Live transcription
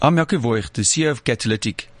I'm Jaco Voigt, the CEO of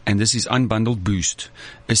Catalytic, and this is Unbundled Boost,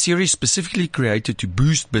 a series specifically created to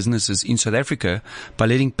boost businesses in South Africa by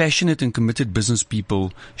letting passionate and committed business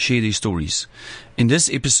people share their stories. In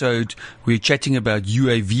this episode, we're chatting about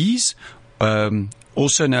UAVs,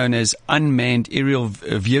 also known as unmanned aerial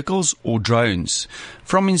vehicles or drones.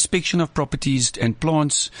 From inspection of properties and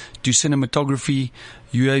plants to cinematography,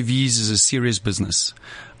 UAVs is a serious business.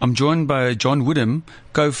 I'm joined by John Woodham,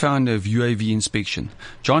 co-founder of UAV Inspection.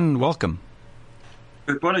 John, welcome.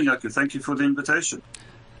 Good morning, Jaco. Thank you for the invitation.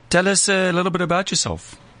 Tell us a little bit about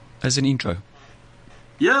yourself as an intro.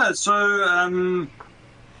 Yeah, so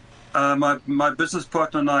my business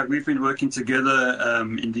partner and I, we've been working together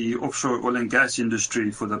in the offshore oil and gas industry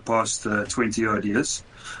for the past 20-odd years.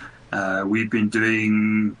 We've been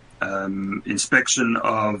doing inspection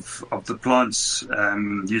of the plants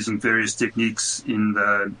using various techniques in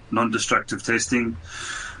the non-destructive testing,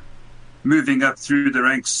 moving up through the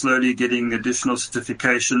ranks slowly, getting additional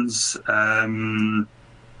certifications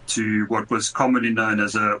to what was commonly known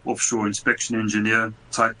as an offshore inspection engineer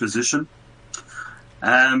type position.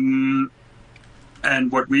 And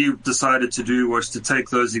what we decided to do was to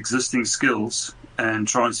take those existing skills and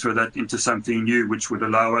transfer that into something new, which would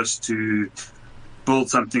allow us to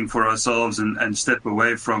build something for ourselves and step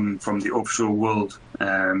away from the offshore world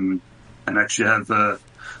and actually have a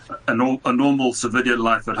normal civilian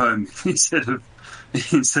life at home instead of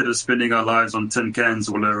spending our lives on tin cans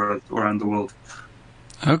all around the world.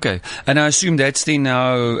 Okay, and I assume that's then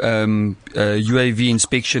how UAV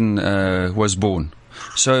Inspection was born.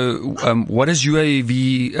 So what is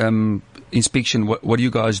UAV Inspection? What do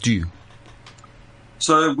you guys do?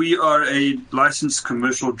 So we are a licensed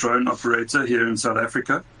commercial drone operator here in South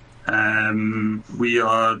Africa. We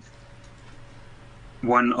are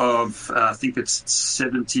one of, I think it's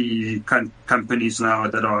 70 companies now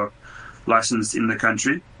that are licensed in the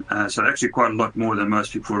country. So actually quite a lot more than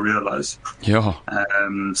most people realize. Yeah.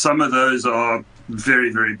 Some of those are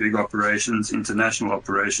very, very big operations, international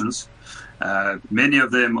operations. Many of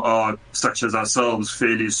them are, such as ourselves,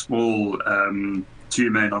 fairly small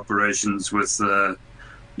two-man operations with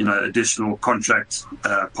additional contract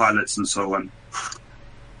pilots and so on.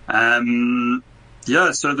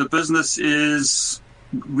 So the business is,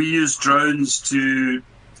 we use drones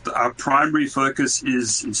our primary focus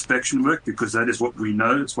is inspection work because that is what we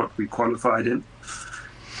know, it's what we qualified in.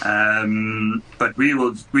 But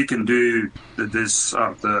we can do this,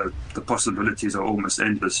 the possibilities are almost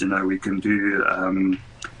endless. We can do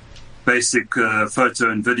basic photo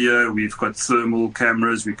and video. We've got thermal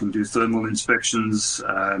cameras. We can do thermal inspections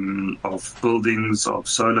of buildings, of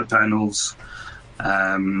solar panels,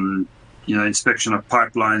 inspection of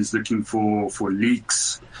pipelines, looking for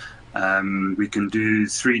leaks. We can do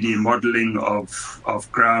 3D modeling of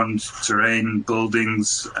ground, terrain,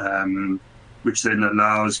 buildings, which then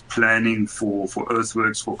allows planning for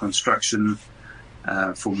earthworks, for construction,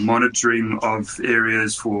 for monitoring of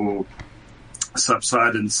areas, for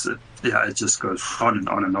subsidence. It just goes on and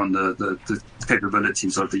on and on, the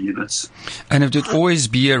capabilities of the units. And it would always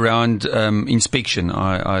be around inspection,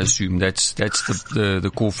 I assume. That's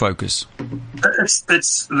the core focus.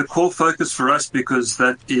 It's the core focus for us because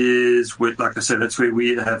that is, like I said, that's where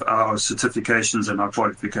we have our certifications and our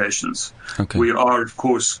qualifications. Okay. We are, of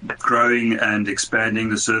course, growing and expanding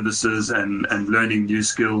the services and learning new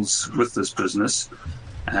skills with this business.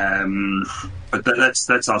 But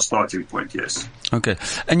that's our starting point, yes. Okay.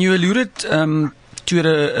 And you alluded to it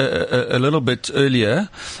a little bit earlier.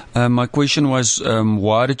 My question was,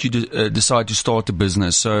 why did you decide to start a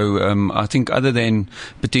business? So I think other than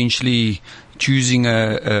potentially choosing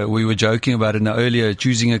we were joking about it now earlier,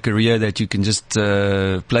 choosing a career that you can just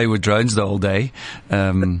play with drones the whole day.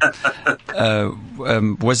 Was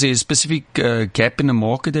there a specific gap in the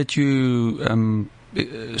market that you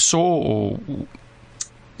saw, or?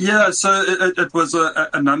 Yeah, so it was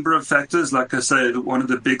a number of factors. Like I say, one of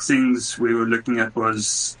the big things we were looking at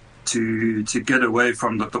was to get away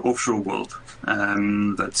from the offshore world.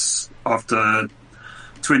 That's after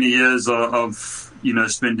 20 years of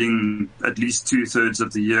spending at least 2/3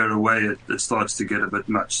 of the year away, it starts to get a bit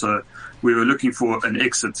much. So we were looking for an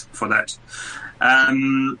exit for that.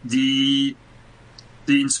 The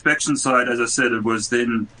inspection side, as I said, it was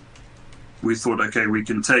then. We thought, okay, we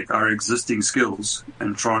can take our existing skills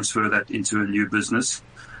and transfer that into a new business.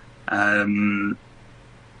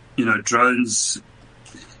 Drones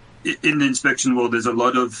in the inspection world, there's a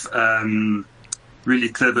lot of really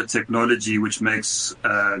clever technology which makes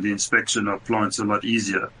the inspection of plants a lot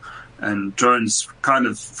easier. And drones kind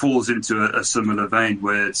of falls into a similar vein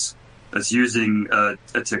where it's using a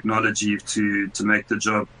technology to make the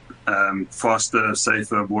job faster,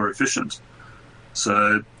 safer, more efficient.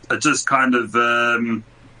 So it just kind of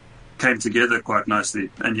came together quite nicely,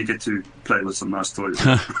 and you get to play with some nice toys.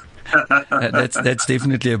 That's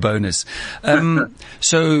definitely a bonus.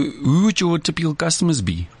 So who would your typical customers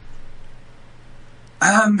be?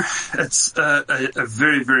 It's a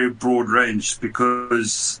very, very broad range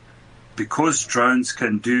because drones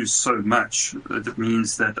can do so much. That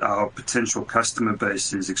means that our potential customer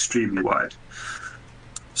base is extremely wide.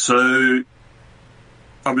 So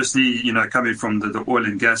obviously, coming from the oil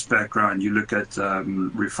and gas background, you look at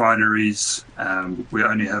refineries. We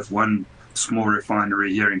only have one small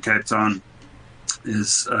refinery here in Cape Town.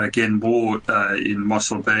 Is again more in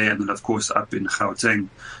Mossel Bay, and then of course up in Gauteng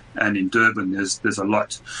and in Durban. There's a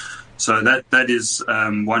lot. So that is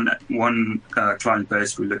one client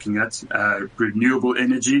base we're looking at. Renewable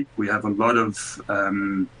energy. We have a lot of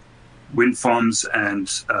wind farms and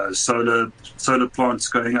solar plants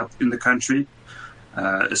going up in the country,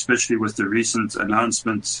 especially with the recent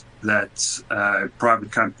announcement that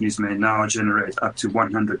private companies may now generate up to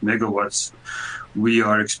 100 megawatts. We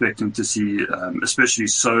are expecting to see, especially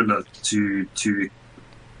solar, to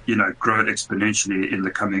grow exponentially in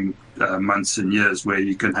the coming months and years, where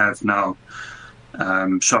you can have now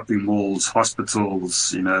shopping malls,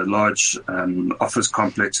 hospitals, large office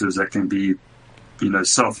complexes that can be,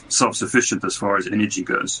 self-sufficient as far as energy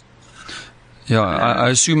goes. Yeah, I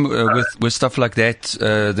assume with stuff like that,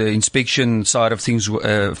 the inspection side of things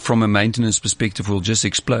from a maintenance perspective will just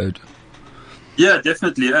explode. Yeah,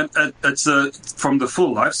 definitely. And it's from the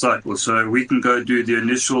full life cycle. So we can go do the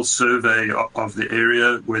initial survey of the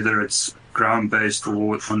area, whether it's ground-based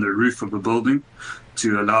or on the roof of a building,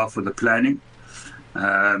 to allow for the planning.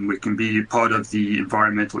 We can be part of the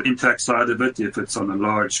environmental impact side of it if it's on a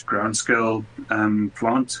large ground-scale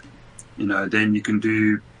plant. Then you can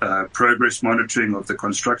do progress monitoring of the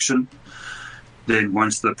construction. Then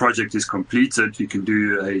once the project is completed, you can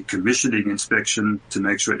do a commissioning inspection to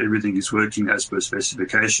make sure everything is working as per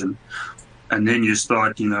specification. And then you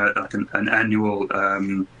start, like an annual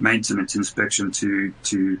maintenance inspection to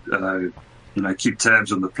keep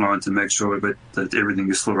tabs on the plant and make sure that everything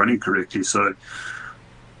is still running correctly. So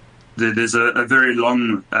there's a very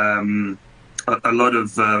long, a lot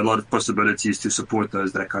of possibilities to support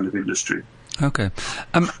that kind of industry. Okay.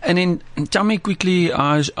 And then tell me quickly,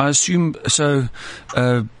 I assume, so,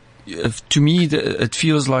 to me, it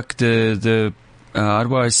feels like the how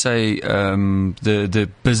do I say, the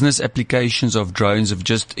business applications of drones have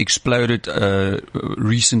just exploded,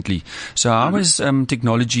 recently. So how has,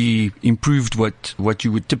 technology improved what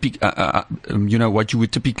you would what you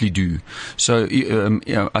would typically do? So,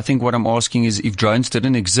 I think what I'm asking is, if drones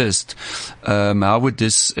didn't exist, how would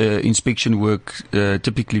this, inspection work,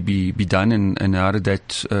 typically be done, and how did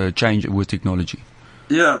that, change with technology?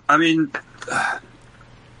 Yeah, I mean,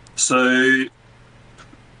 so,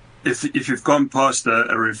 If you've gone past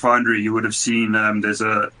a refinery, you would have seen there's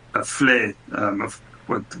a flare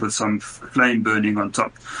with some flame burning on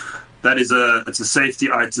top. It's a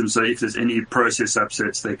safety item, so if there's any process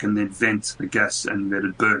upsets, they can then vent the gas and let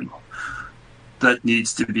it burn. That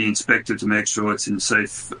needs to be inspected to make sure it's in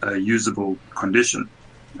safe, usable condition.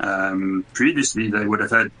 Previously, they would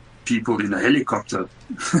have had people in a helicopter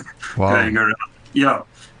going around. Yeah.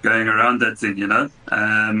 Going around that thing,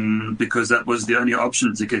 because that was the only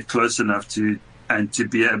option to get close enough to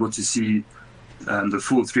be able to see the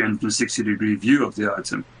full 360-degree view of the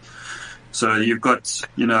item. So you've got,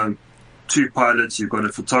 two pilots, you've got a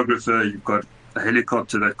photographer, you've got a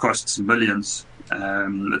helicopter that costs millions.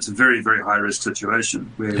 It's a very, very high-risk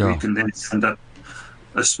situation where we can then send up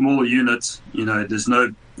a small unit. There's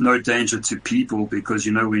no danger to people because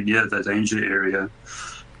we're near the danger area.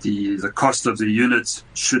 The cost of the unit,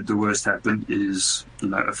 should the worst happen, is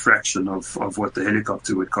a fraction of what the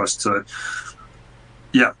helicopter would cost. So,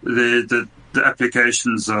 yeah, the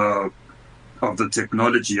applications of the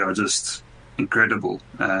technology are just incredible,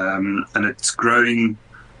 and it's growing.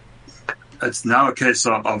 It's now a case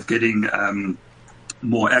of getting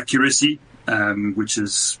more accuracy, which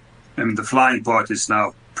is, the flying part is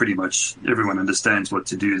now pretty much everyone understands what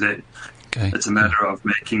to do there. Okay. It's a matter of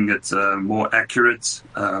making it more accurate,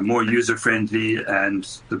 more user-friendly, and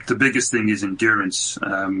the biggest thing is endurance.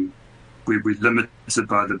 We're limited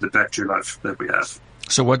by the battery life that we have.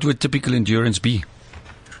 So what would typical endurance be?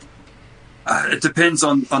 It depends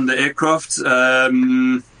on the aircraft.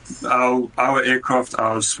 Our aircraft,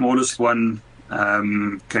 our smallest one,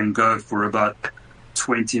 can go for about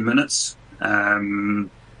 20 minutes.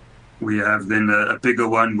 We have then a bigger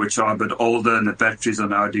one, which are a bit older, and the batteries are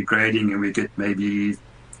now degrading, and we get maybe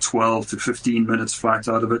 12 to 15 minutes flight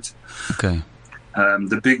out of it. Okay.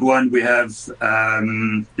 The big one we have,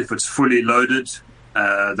 if it's fully loaded,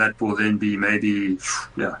 that will then be maybe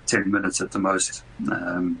 10 minutes at the most.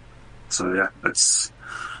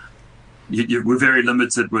 We're very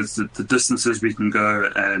limited with the distances we can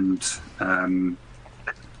go and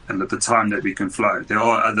at the time that we can fly. There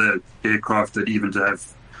are other aircraft that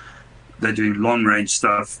they're doing long range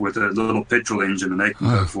stuff with a little petrol engine and they can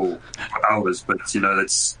go for hours, but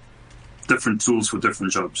that's different tools for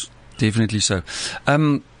different jobs. Definitely so.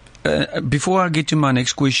 Before I get to my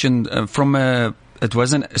next question, it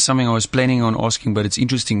wasn't something I was planning on asking, but it's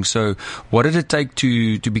interesting. So what did it take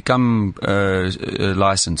to become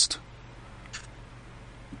licensed?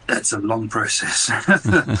 That's a long process. It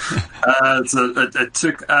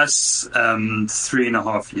took us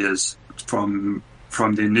 3.5 years from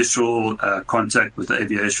the initial contact with the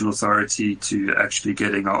Aviation Authority to actually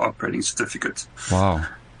getting our operating certificate. Wow.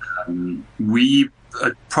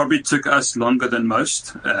 It probably took us longer than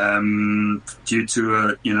most due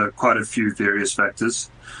to quite a few various factors.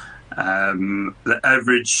 The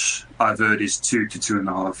average I've heard is 2 to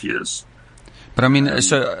 2.5 years. But I mean,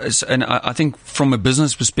 and I think from a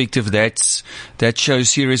business perspective, that shows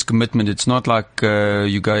serious commitment. It's not like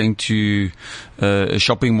you're going to a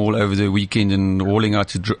shopping mall over the weekend and hauling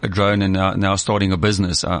out a drone and now starting a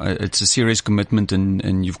business. It's a serious commitment,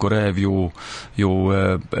 and you've got to have your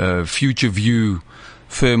future view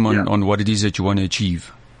firm on what it is that you want to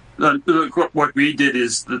achieve. Look, what we did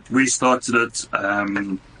is that we started it.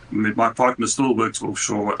 My partner still works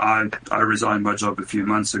offshore. I resigned my job a few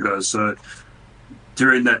months ago, so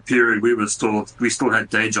during that period, we still had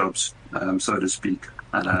day jobs, so to speak.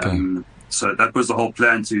 And, so that was the whole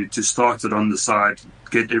plan, to start it on the side,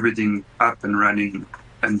 get everything up and running,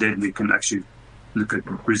 and then we can actually look at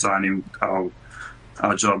resigning our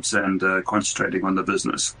jobs and concentrating on the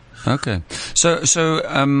business. Okay. So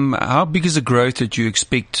how big is the growth that you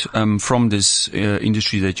expect from this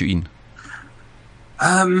industry that you're in?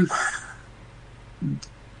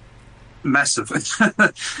 Massive.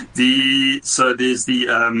 So there's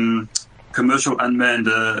the Commercial Unmanned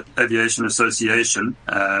Aviation Association,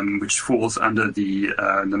 which falls under the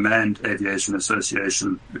Manned Aviation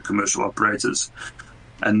Association, the commercial operators,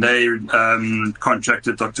 and they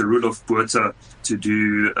contracted Dr. Roelof Botha to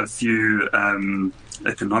do a few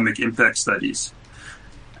economic impact studies.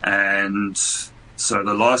 And so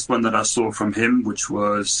the last one that I saw from him, which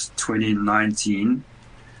was 2019,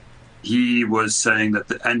 he was saying that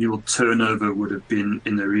the annual turnover would have been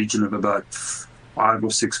in the region of about 5 or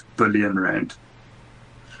 6 billion rand.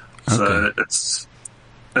 Okay. So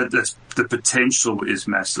the potential is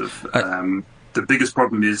massive. The biggest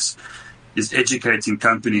problem is educating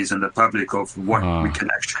companies and the public of what we can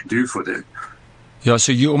actually do for them. Yeah,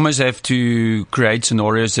 so you almost have to create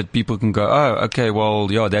scenarios that people can go, oh, okay,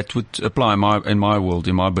 well, yeah, that would apply in my world,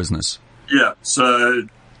 in my business. Yeah, so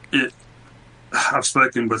I've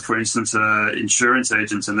spoken with, for instance, insurance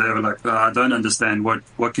agents, and they were like, I don't understand, what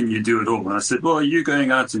can you do at all? And I said, well, you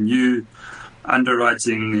going out and you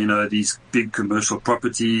underwriting, these big commercial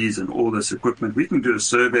properties and all this equipment, we can do a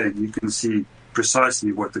survey and you can see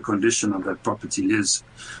precisely what the condition of that property is.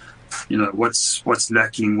 What's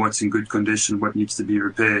lacking, what's in good condition, what needs to be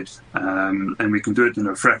repaired, and we can do it in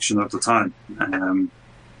a fraction of the time. And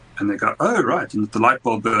they go, oh, right, and the light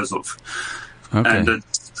bulb goes off. Okay. And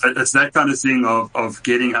it's that kind of thing of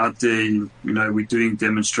getting out there. We're doing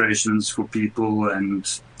demonstrations for people and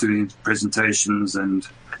doing presentations, and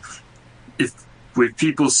where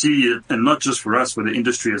people see it, and not just for us, for the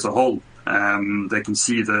industry as a whole, they can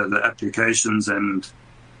see the applications and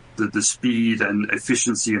the speed and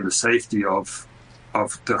efficiency and the safety of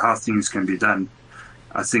how things can be done.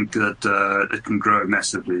 I think that it can grow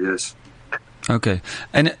massively, yes. Okay.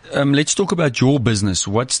 And let's talk about your business.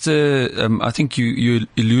 What's the, I think you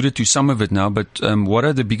alluded to some of it now, but what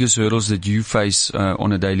are the biggest hurdles that you face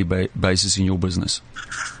on a daily basis in your business?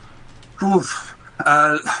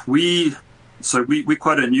 We're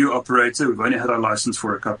quite a new operator. We've only had our license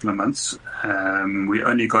for a couple of months. We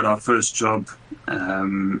only got our first job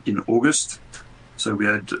in August. So we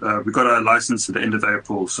got our license at the end of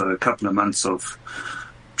April, so a couple of months of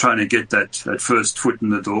trying to get that first foot in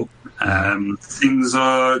the door. Things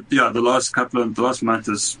are, the last month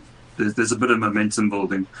there's a bit of momentum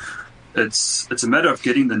building. It's a matter of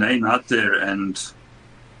getting the name out there and,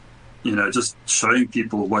 just showing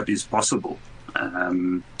people what is possible.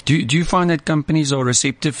 Do you find that companies are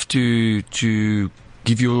receptive to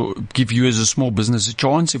give you as a small business a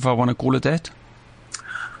chance, if I want to call it that?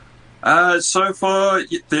 So far,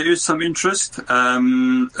 there is some interest.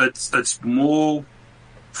 It's more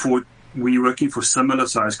for we're working for similar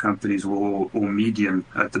size companies or medium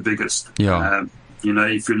at the biggest. Yeah.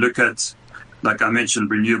 if you look at, like I mentioned,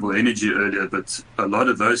 renewable energy earlier, but a lot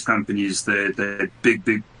of those companies, they're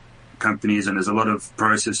big companies, and there's a lot of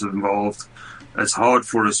process involved. It's hard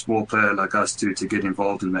for a small player like us to get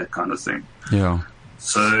involved in that kind of thing. Yeah.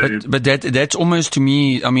 So, but that's almost, to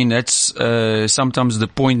me, I mean, that's sometimes the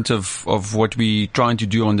point of what we're trying to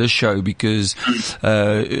do on this show, because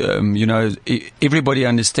everybody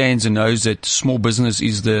understands and knows that small business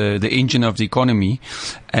is the engine of the economy,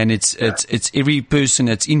 and it's every person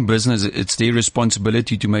that's in business, it's their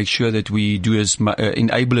responsibility to make sure that we do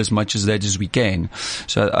enable as much as that as we can.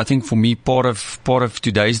 So I think for me, part of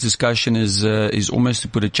today's discussion is almost to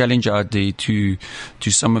put a challenge out there to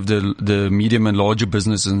some of the medium and larger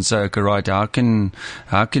businesses and say, okay, right, how can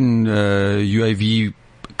UAV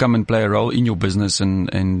come and play a role in your business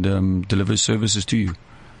and deliver services to you?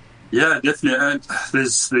 Yeah, definitely. And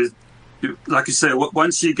there's like you say,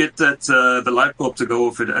 once you get that the light bulb to go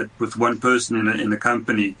off with one person in a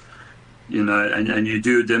company, and you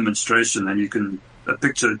do a demonstration, and a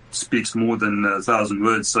picture speaks more than 1,000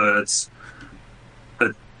 words. So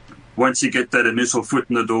once you get that initial foot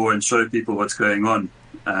in the door and show people what's going on,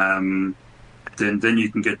 then you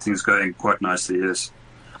can get things going quite nicely, yes.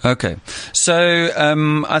 Okay. So,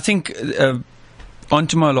 I think, on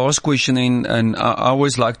to my last question, and I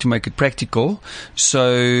always like to make it practical.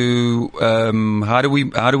 So, how do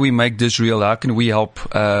we make this real? How can we help,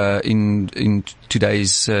 in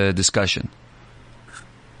today's, discussion?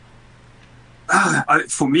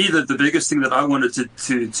 For me, the biggest thing that I wanted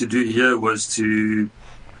to do here was to,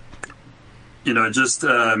 just,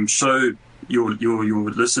 show your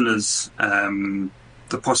listeners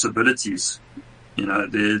the possibilities.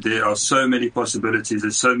 There are so many possibilities.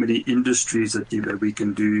 There's so many industries that we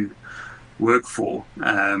can do work for.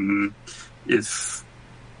 If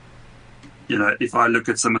I look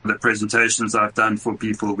at some of the presentations I've done for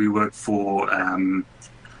people we work for,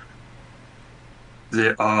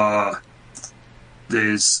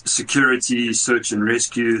 there's security, search and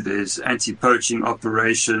rescue, there's anti-poaching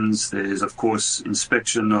operations, there's of course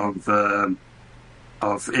inspection of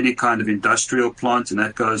any kind of industrial plant, and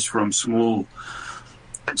that goes from small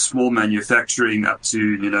manufacturing up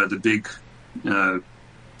to the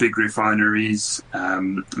big refineries.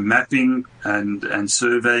 Mapping and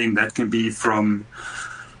surveying, that can be from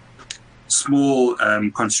small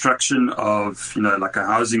construction of like a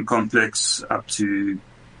housing complex up to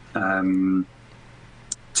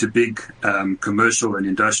big commercial and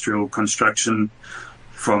industrial construction,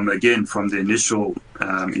 from the initial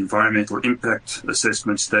environmental impact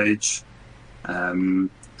assessment stage,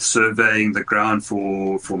 surveying the ground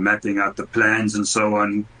for mapping out the plans and so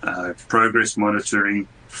on, progress monitoring.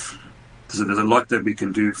 So there's a lot that we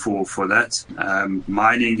can do for that.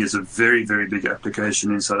 Mining is a very, very big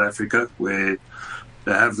application in South Africa, where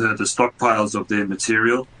they have the stockpiles of their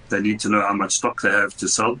material. They need to know how much stock they have to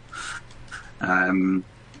sell.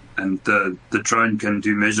 And the drone can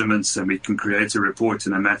do measurements, and we can create a report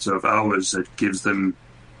in a matter of hours that gives them,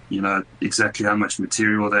 exactly how much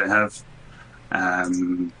material they have.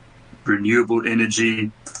 Renewable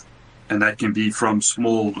energy, and that can be from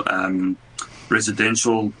small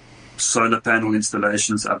residential solar panel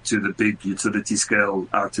installations up to the big utility scale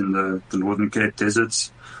out in the Northern Cape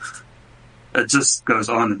deserts. It just goes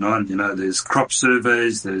on and on. There's crop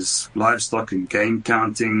surveys, there's livestock and game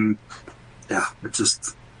counting. Yeah, it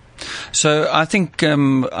just... So I think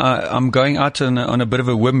I'm going out on a bit of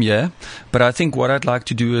a whim here, but I think what I'd like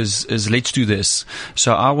to do is let's do this.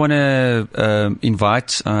 So I want to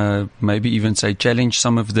invite, maybe even say challenge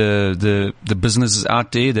some of the businesses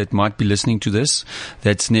out there that might be listening to this,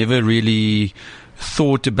 that's never really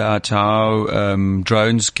thought about how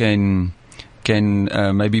drones can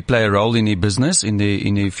maybe play a role in their business, in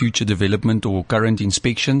their future development or current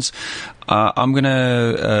inspections. I'm going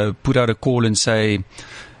to put out a call and say,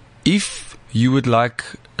 if you would like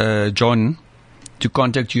John to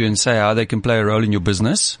contact you and say how they can play a role in your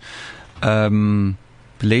business,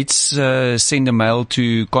 let's send a mail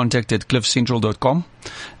to contact@cliffcentral.com.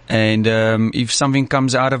 And if something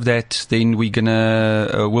comes out of that, then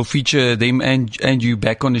we'll feature them and you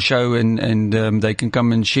back on the show, and they can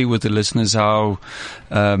come and share with the listeners how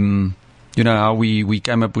how we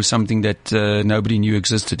came up with something that nobody knew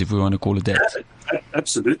existed, if we want to call it that.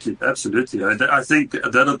 Absolutely. I think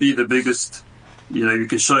that'll be the biggest. You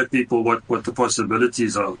can show people what the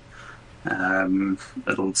possibilities are.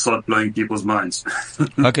 It'll start blowing people's minds.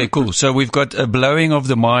 Okay, cool. So we've got a blowing of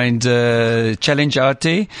the mind challenge out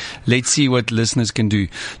there. Let's see what listeners can do.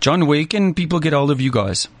 John, where can people get hold of you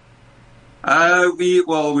guys?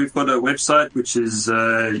 We've got a website which is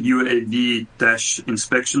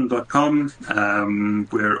uav-inspection.com.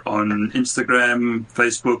 We're on Instagram,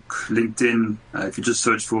 Facebook, LinkedIn. If you just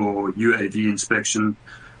search for UAV Inspection,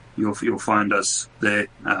 you'll find us there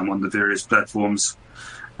on the various platforms.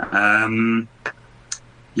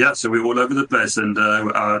 So we're all over the place, and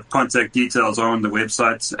our contact details are on the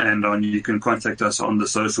website, and you can contact us on the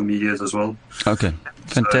social medias as well. Okay,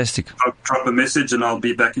 fantastic. So drop a message, and I'll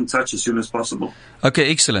be back in touch as soon as possible. Okay,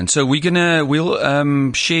 excellent. So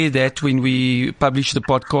we'll share that when we publish the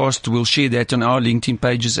podcast. We'll share that on our LinkedIn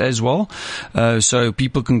pages as well, so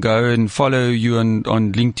people can go and follow you on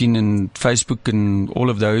LinkedIn and Facebook and all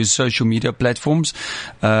of those social media platforms.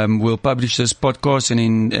 We'll publish this podcast,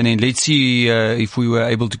 and then let's see if we were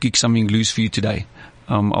able to kick something loose for you today.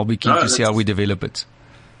 I'll be keen to see how we develop it.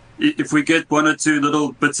 If we get one or two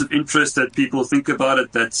little bits of interest that people think about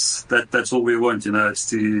it, that's all we want.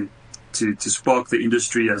 It's to spark the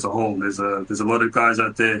industry as a whole. There's a lot of guys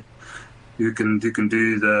out there who can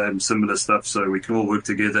do the similar stuff, so we can all work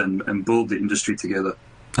together and build the industry together.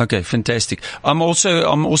 Okay, fantastic. I'm also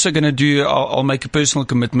going to I'll make a personal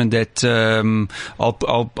commitment that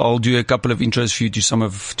I'll do a couple of intros for you to some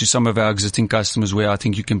of our existing customers where I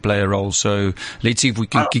think you can play a role. So let's see if we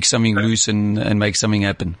can kick something loose and make something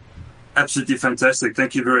happen. Absolutely fantastic.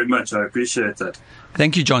 Thank you very much. I appreciate that.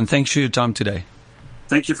 Thank you, John. Thanks for your time today.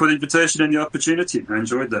 Thank you for the invitation and the opportunity. I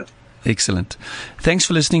enjoyed that. Excellent. Thanks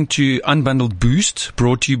for listening to Unbundled Boost,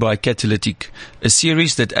 brought to you by Catalytic, a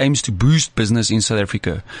series that aims to boost business in South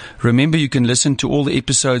Africa. Remember, you can listen to all the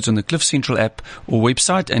episodes on the Cliff Central app or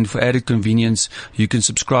website, and for added convenience, you can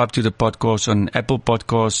subscribe to the podcast on Apple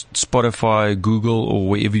Podcasts, Spotify, Google, or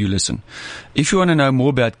wherever you listen. If you want to know more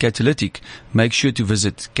about Catalytic, make sure to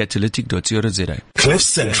visit catalytic.co.za.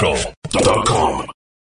 CliffCentral.com